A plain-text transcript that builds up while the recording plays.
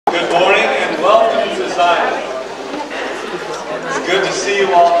inside. It's good to see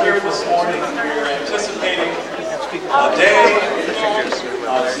you all here this morning. We're anticipating a day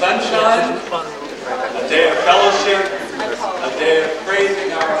of sunshine, a day of fellowship, a day of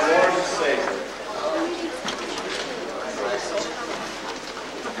praising our Lord and Savior.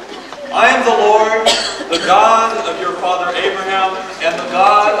 I am the Lord, the God of your father Abraham, and the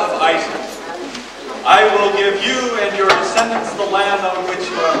God of Isaac. I will give you and your descendants the land on which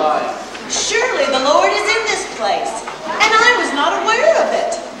you are lying. Surely the Lord is in this place, and I was not aware of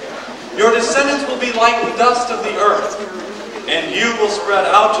it. Your descendants will be like the dust of the earth, and you will spread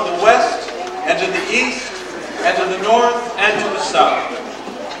out to the west, and to the east, and to the north, and to the south.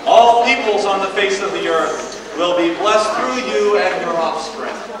 All peoples on the face of the earth will be blessed through you and your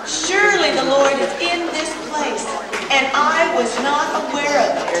offspring. Surely the Lord is in this place, and I was not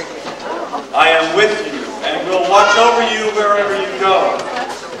aware of it. I am with you, and will watch over you wherever you go,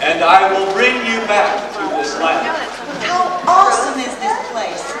 and I will bring you back to this land. How awesome is this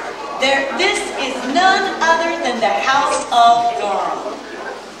place! This is none other than the house of God.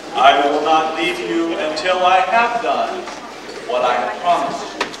 I will not leave you until I have done what I have promised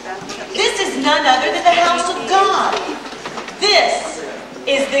you. This is none other than the house of God. This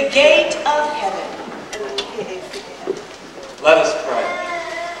is the gate of heaven. Let us pray.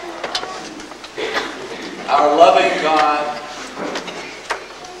 Our loving God,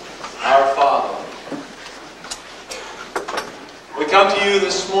 our Father, we come to you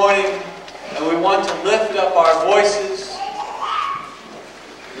this morning and we want to lift up our voices,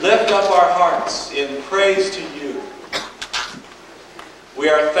 lift up our hearts in praise to you. We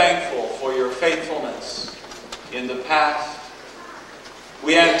are thankful for your faithfulness in the past.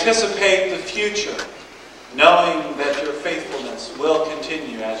 We anticipate the future, knowing that your faithfulness will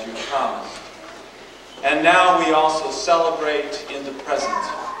continue as you promised. And now we also celebrate in the present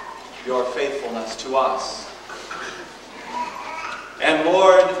your faithfulness to us. And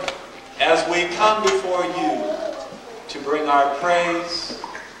Lord, as we come before you to bring our praise,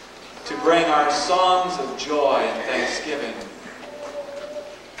 to bring our songs of joy and thanksgiving,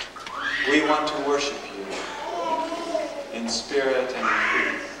 we want to worship you in spirit and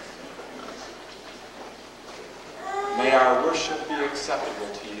in truth. May our worship be acceptable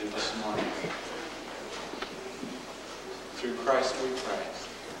to you this morning. Through Christ we pray.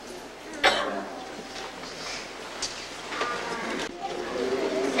 Amen.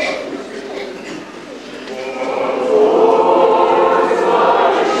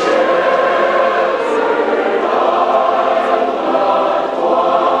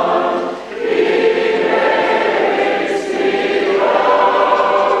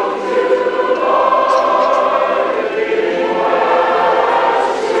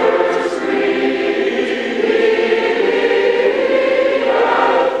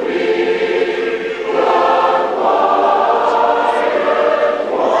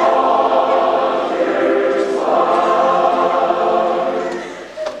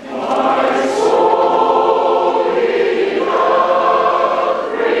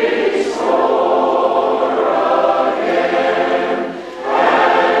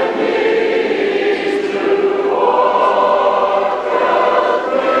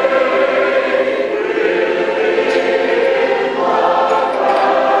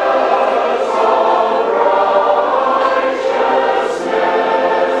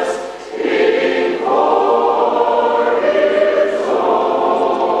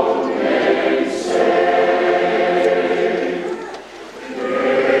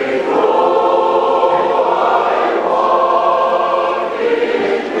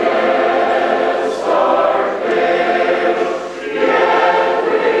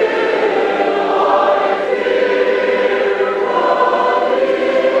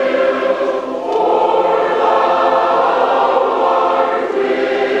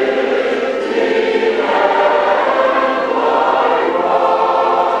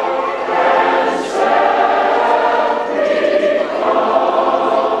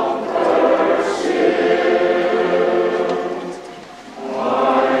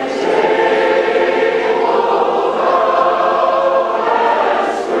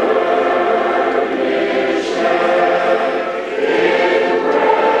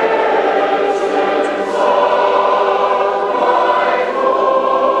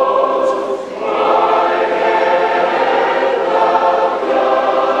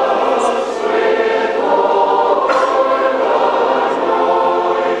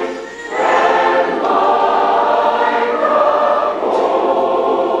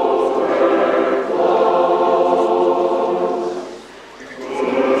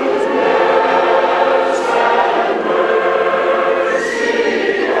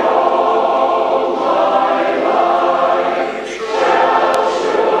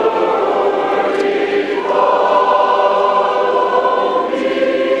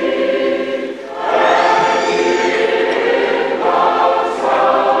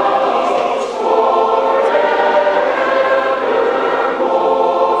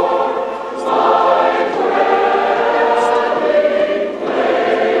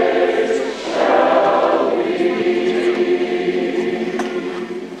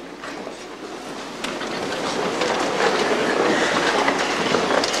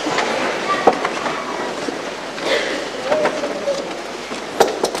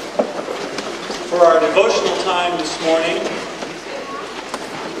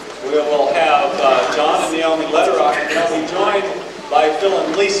 we will have John and Naomi Lederach, and they'll be joined by Phil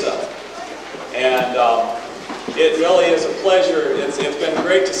and Lisa. And it really is a pleasure. It's been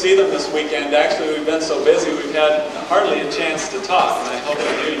great to see them this weekend. Actually, we've been so busy we've had hardly a chance to talk, and I hope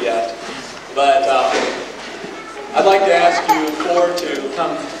we do yet. But I'd like to ask you four to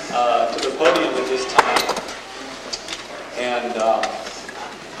come to the podium at this time. And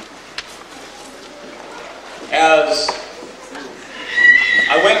as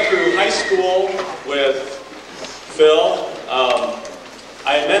I went through high school with Phil,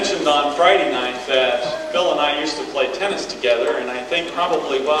 I had mentioned on Friday night that Phil and I used to play tennis together, and I think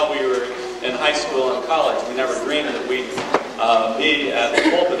probably while we were in high school and college, we never dreamed that we'd be at the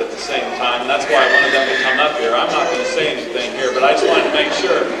pulpit at the same time. And that's why I wanted them to come up here. I'm not going to say anything here, but I just wanted to make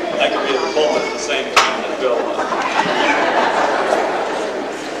sure I could be at the pulpit at the same time that Phil was.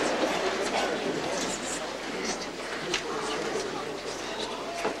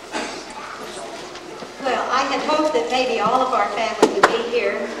 Well, I had hoped that maybe all of our family would be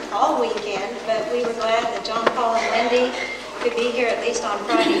here all weekend, but we were glad that John, Paul, and Wendy could be here at least on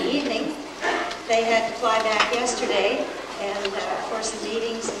Friday evening. They had to fly back yesterday, and for some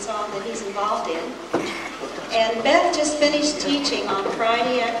meetings and so on that he's involved in. And Beth just finished teaching on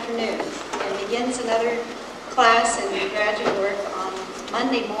Friday afternoon and begins another class in graduate work on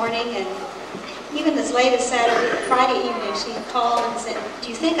Monday morning, and even as late as Friday evening, she called and said, "Do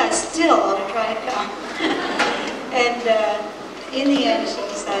you think I still ought to try to come?" And in the end, she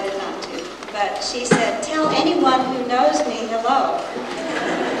decided not to. But she said, "Tell anyone who knows me hello."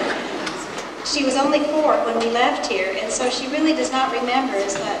 She was only 4 when we left here, and so she really does not remember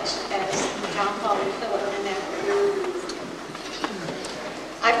as much as John, Paul, and Philip remember.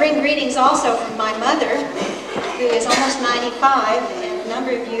 I bring greetings also from my mother, who is almost 95, and a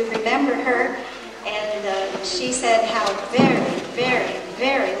number of you remember her. And she said how very, very,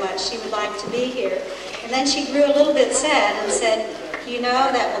 very much she would like to be here. And then she grew a little bit sad and said, "You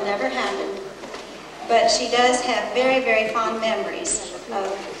know, that will never happen." But she does have very, very fond memories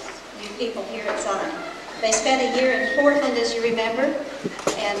of you people here at Zion. They spent a year in Portland, as you remember,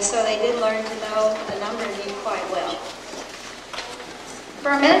 and so they did learn to know a number of you quite well. For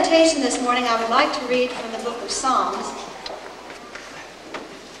our meditation this morning, I would like to read from the book of Psalms.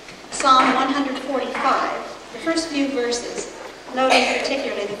 Psalm 145, the first few verses, noting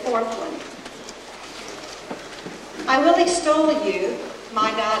particularly the 4th one. "I will extol you,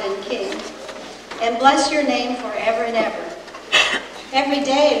 my God and King, and bless your name forever and ever. Every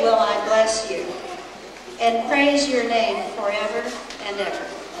day will I bless you, and praise your name forever and ever.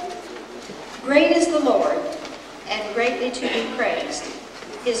 Great is the Lord, and greatly to be praised.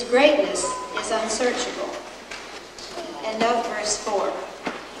 His greatness is unsearchable." And note verse 4.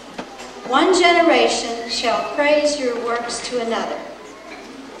 "One generation shall praise your works to another,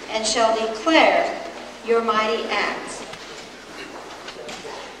 and shall declare your mighty acts."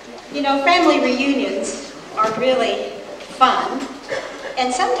 You know, family reunions are really fun,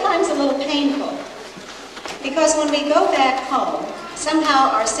 and sometimes a little painful, because when we go back home,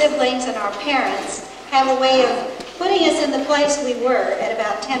 somehow our siblings and our parents have a way of putting us in the place we were at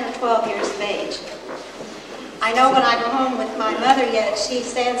about 10 or 12 years of age. I know when I go home with my mother, yet she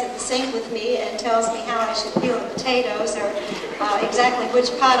stands at the sink with me and tells me how I should peel the potatoes, or exactly which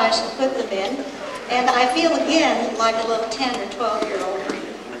pot I should put them in. And I feel again like a little 10 or 12-year-old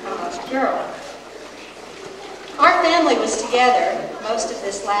girl. Our family was together most of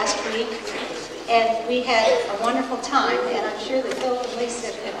this last week, and we had a wonderful time. And I'm sure that Phil and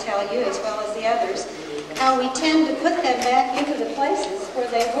Lisa could tell you, as well as the others, how we tend to put them back into the places where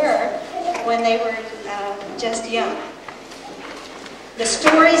they were when they were just young. The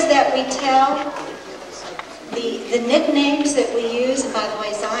stories that we tell, the nicknames that we use, and by the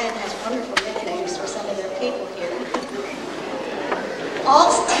way, Zion has wonderful nicknames for some of their people here,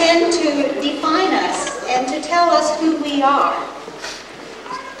 all tend to define us and to tell us who we are.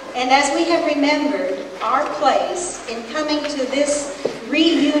 And as we have remembered our place in coming to this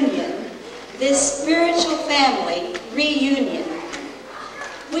reunion, this spiritual family reunion,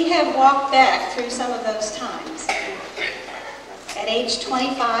 we have walked back through some of those times. At age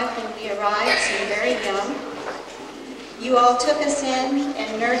 25, when we arrived, so very young, you all took us in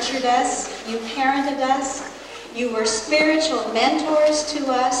and nurtured us. You parented us. You were spiritual mentors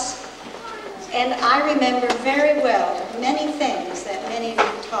to us. And I remember very well many things that many of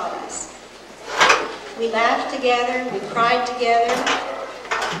you taught us. We laughed together. We cried together.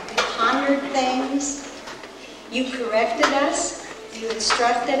 We pondered things. You corrected us. You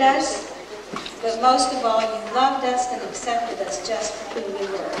instructed us. But most of all, you loved us and accepted us just for who we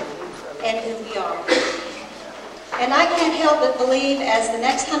were and who we are. And I can't help but believe as the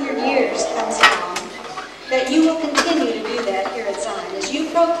next 100 years comes along, that you will continue to do that here at Zion, as you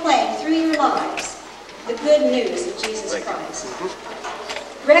proclaim through your lives the good news of Jesus Christ,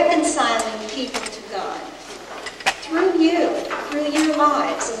 reconciling people to God through you, through your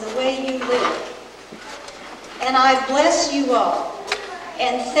lives and the way you live. And I bless you all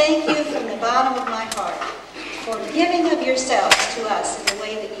and thank you from the bottom of my heart for giving of yourselves to us in the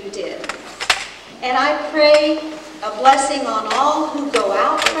way that you did. And I pray a blessing on all who go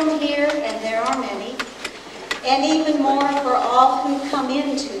out from here, and there are many, and even more for all who come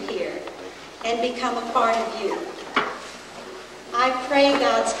into here and become a part of you. I pray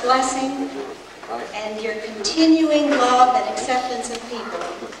God's blessing and your continuing love and acceptance of people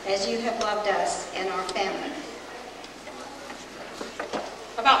as you have loved us and our family.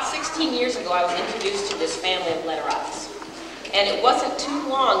 About 16 years ago, I was introduced to this family of Lederachs. And it wasn't too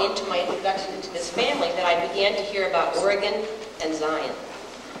long into my introduction to this family that I began to hear about Oregon and Zion.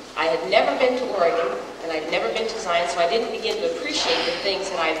 I had never been to Oregon, and I'd never been to Zion, so I didn't begin to appreciate the things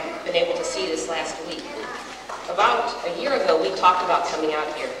that I've been able to see this last week. About a year ago, we talked about coming out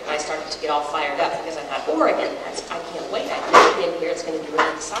here, and I started to get all fired up because I thought, Oregon, I can't wait. I've never been here. It's going to be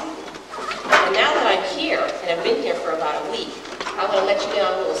really exciting. And now that I'm here, and I've been here for about a week, I want to let you in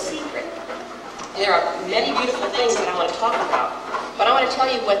on a little secret. There are many beautiful things that I want to talk about, but I want to tell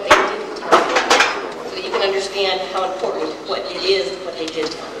you what they didn't tell me, so that you can understand how important what it is what they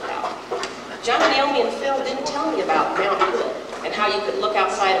did tell me about. John, Naomi, and Phil didn't tell me about Mount Hood and how you could look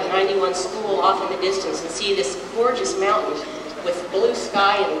outside of 91 School off in the distance and see this gorgeous mountain with blue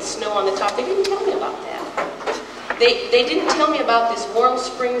sky and snow on the top. They didn't tell me about that. They didn't tell me about this Warm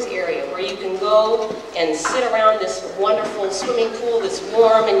Springs area where you can go and sit around this wonderful swimming pool that's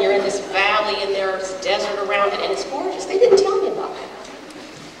warm, and you're in this valley and there's desert around it and it's gorgeous. They didn't tell me about that.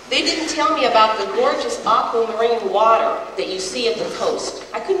 They didn't tell me about the gorgeous aquamarine water that you see at the coast.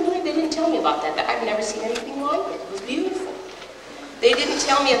 I couldn't believe they didn't tell me about that. I've never seen anything like it. It was beautiful. They didn't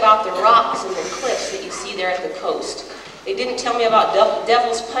tell me about the rocks and the cliffs that you see there at the coast. They didn't tell me about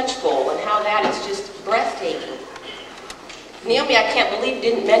Devil's Punch Bowl and how that is just breathtaking. Naomi, I can't believe,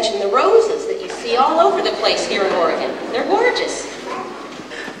 didn't mention the roses that you see all over the place here in Oregon. They're gorgeous.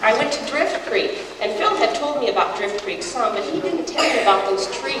 I went to Drift Creek, and Phil had told me about Drift Creek some, but he didn't tell me about those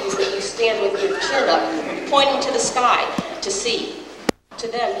trees that you stand with your chin up, pointing to the sky to see, to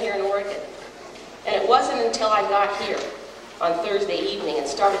them here in Oregon. And it wasn't until I got here on Thursday evening and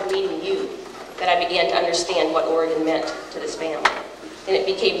started meeting you that I began to understand what Oregon meant to this family. And it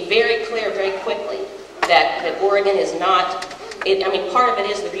became very clear very quickly that Oregon is not, part of it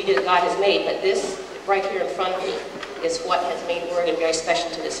is the beauty that God has made, but this right here in front of me is what has made Oregon very special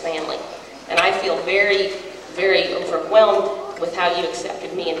to this family. And I feel very, very overwhelmed with how you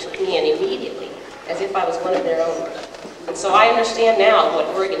accepted me and took me in immediately, as if I was one of their own. And so I understand now what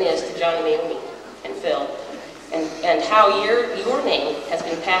Oregon is to John and Naomi and Phil, and how your name has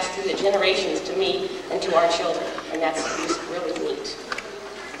been passed through the generations to me and to our children. And that's just really neat.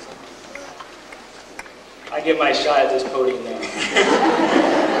 I get my shot at this podium now.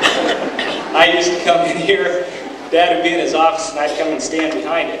 I used to come in here, Dad would be in his office, and I'd come and stand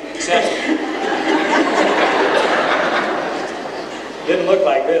behind it. Except, didn't look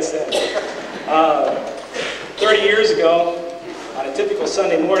like this then. 30 years ago, on a typical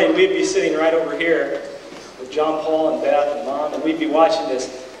Sunday morning, we'd be sitting right over here with John Paul and Beth and Mom, and we'd be watching this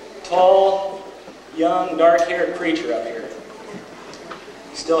tall, young, dark-haired preacher up here.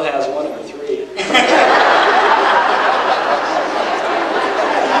 He still has one of the three.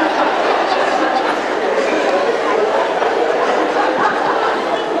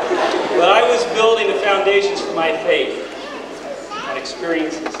 But I was building the foundations for my faith and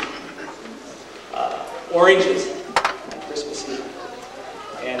experiences. Oranges on Christmas Eve.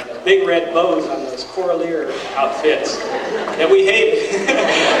 And big red bows on those Coralier outfits that we hated.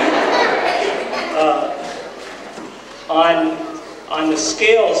 On the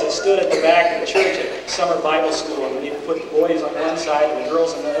scales that stood at the back of the church at summer Bible school, and we'd put the boys on one side and the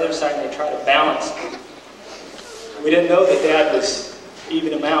girls on the other side, and they'd try to balance. We didn't know that Dad was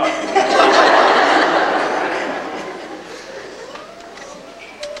even them out.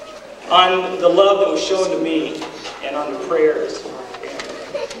 On the love that was shown to me, and on the prayers.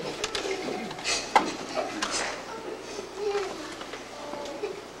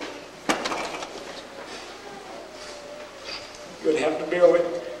 You're going to have to bear with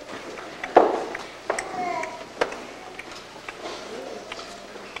me.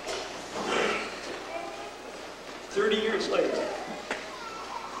 30 years later,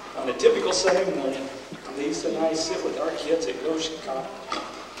 on a typical Sunday morning, Lisa and I sit with our kids at Goshen College.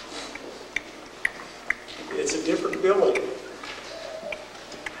 It's a different building.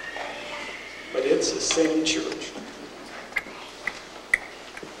 But it's the same church.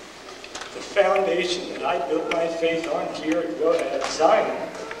 The foundation that I built my faith on here at Zion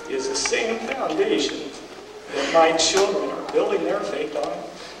is the same foundation that my children are building their faith on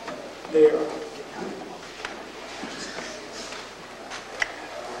there.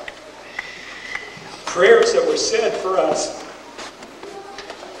 Prayers that were said for us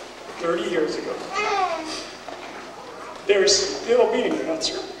 30 years ago, they're still being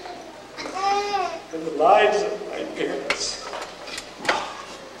answered in the lives of my parents,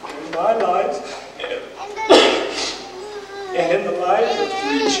 in my lives, and in the lives of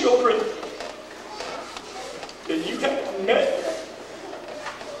 3 children that you haven't met.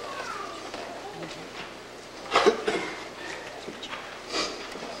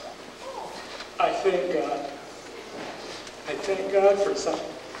 I thank God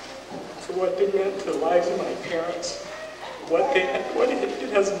for what they meant to the lives of my parents, what it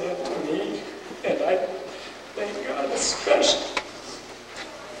has meant to me, and I thank God especially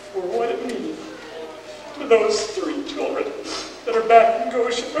for what it means to those 3 children that are back in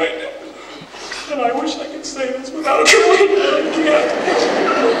Goshen right now. And I wish I could say this without crying, but I can't.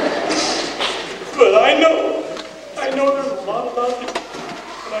 But I know there's a lot of love here,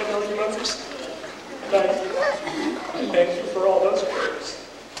 and I know you understand. And I thank you for all those prayers.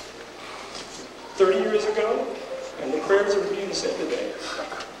 30 years ago, and the prayers are being said today.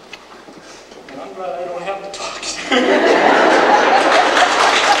 And I'm glad I don't have to talk to you.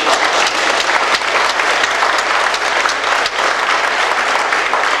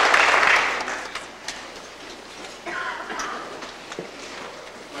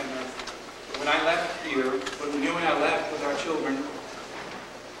 When I left here, when I left with our children,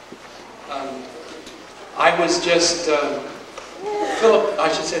 I was just, Philip,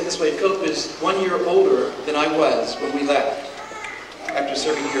 I should say it this way, Philip is 1 year older than I was when we left, after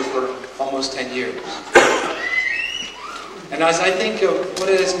serving here for almost 10 years. And as I think of what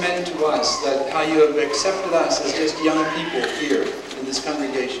it has meant to us, that how you have accepted us as just young people here in this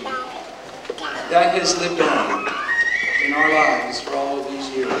congregation, that has lived on in our lives for all of these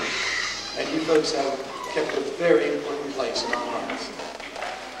years. And you folks have kept a very important place in our hearts.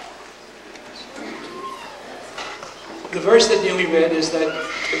 The verse that Naomi read is the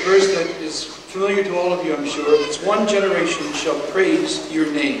verse that is familiar to all of you, I'm sure. It's 1 generation shall praise your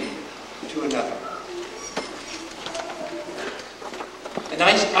name to another. And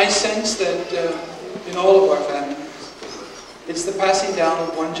I sense that in all of our families, it's the passing down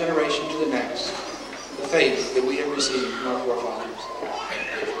of 1 generation to the next, the faith that we have received from our forefathers.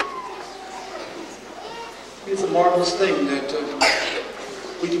 It's a marvelous thing that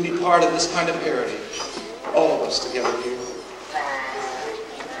we can be part of this kind of heritage. All of us together here.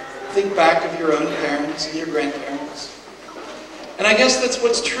 Think back of your own parents and your grandparents. And I guess that's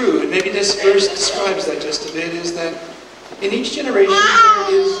what's true, and maybe this verse describes that just a bit, is that in each generation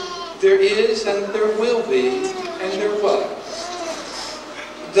there is and there will be and there was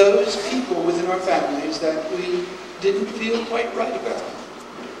those people within our families that we didn't feel quite right about.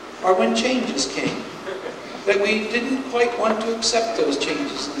 Or when changes came, that we didn't quite want to accept those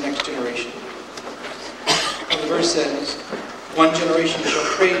changes in the next generation. The verse says, 1 generation shall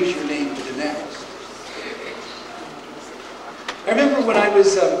praise your name to the next. I remember when I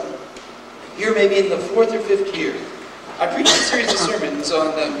was here maybe in the 4th or 5th year, I preached a series of sermons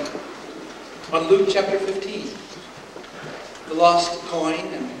on Luke chapter 15. The lost coin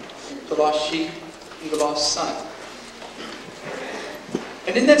and the lost sheep and the lost son.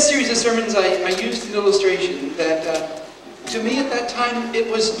 And in that series of sermons I used an illustration that to me at that time it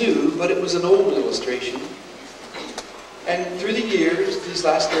was new, but it was an old illustration. And through the years, these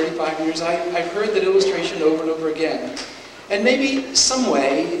last 35 years, I've heard that illustration over and over again. And maybe some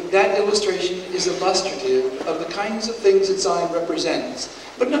way that illustration is illustrative of the kinds of things that Zion represents.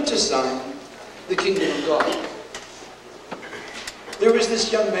 But not just Zion, the kingdom of God. There was this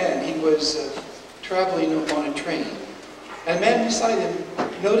young man, he was traveling on a train. And a man beside him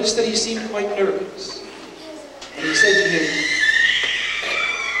noticed that he seemed quite nervous. And he said to him,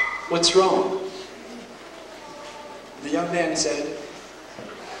 "What's wrong?" The young man said,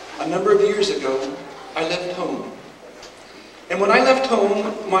 "A number of years ago, I left home. And when I left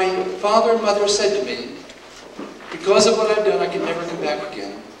home, my father and mother said to me, because of what I've done, I can never come back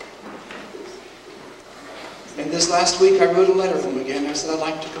again. And this last week, I wrote a letter home again. I said, I'd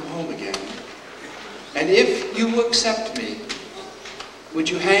like to come home again. And if you will accept me, would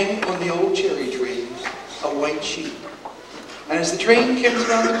you hang on the old cherry tree a white sheet? And as the train comes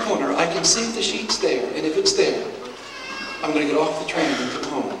around the corner, I can see if the sheet's there. And if it's there, I'm going to get off the train and come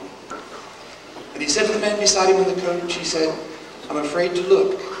home." And And he said to the man beside him in the coach, he said, "I'm afraid to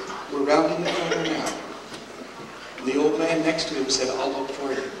look. We're rounding the corner now." And the old man next to him said, "I'll look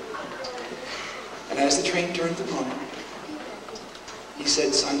for you." And as the train turned the corner, he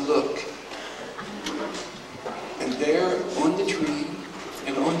said, "Son, look." And there on the tree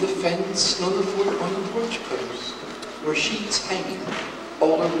and on the fence and on the porch post were sheets hanging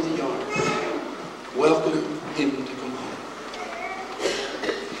all over the yard. Welcome him to come home.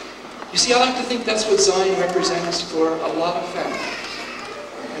 You see, I like to think that's what Zion represents for a lot of families.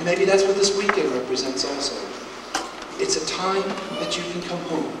 And maybe that's what this weekend represents also. It's a time that you can come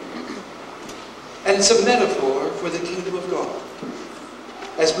home. And it's a metaphor for the kingdom of God.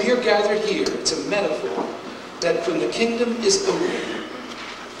 As we are gathered here, it's a metaphor that when the kingdom is open,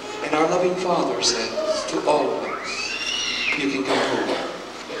 and our loving Father says to all of us, you can come home.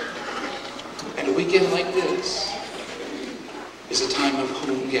 And a weekend like this is a time of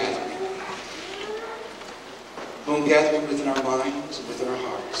home gathering. Home gathering within our minds and within our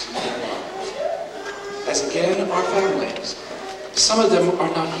hearts and within our lives. As again, our families, some of them are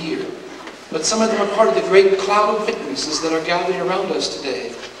not here, but some of them are part of the great cloud of witnesses that are gathering around us today,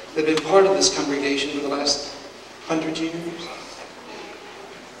 that have been part of this congregation for the last 100 years.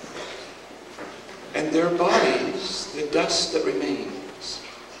 And their bodies, the dust that remains,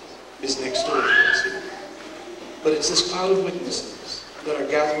 is next door to us here. But it's this cloud of witnesses that are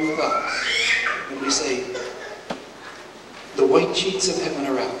gathering with us. And we say, the white sheets of heaven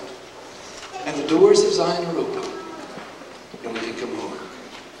are out. And the doors of Zion are open. And we can come home.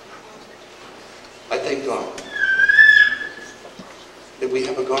 I thank God that we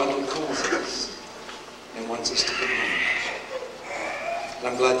have a God who calls us and wants us to come home. And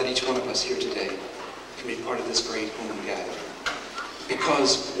I'm glad that each one of us here today can be part of this great home gathering.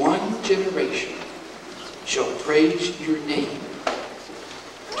 Because one generation shall praise your name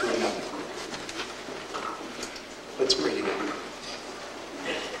to another. Let's pray together.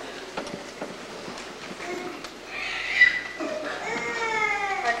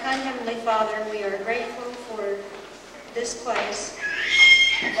 Our kind Heavenly Father, we are grateful for this place,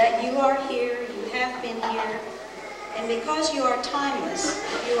 that you are here, you have been here, and because you are timeless,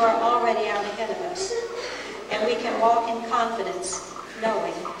 you are already out ahead of us. And we can walk in confidence,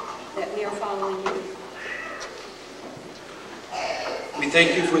 knowing that we are following you. We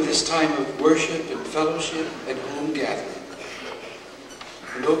thank you for this time of worship and fellowship and home gathering.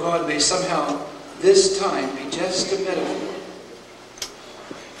 And oh God, may somehow this time be just a metaphor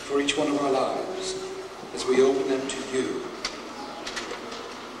for each one of our lives as we open them to you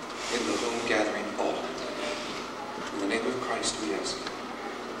in the home gathering altar. In the name of Christ we ask.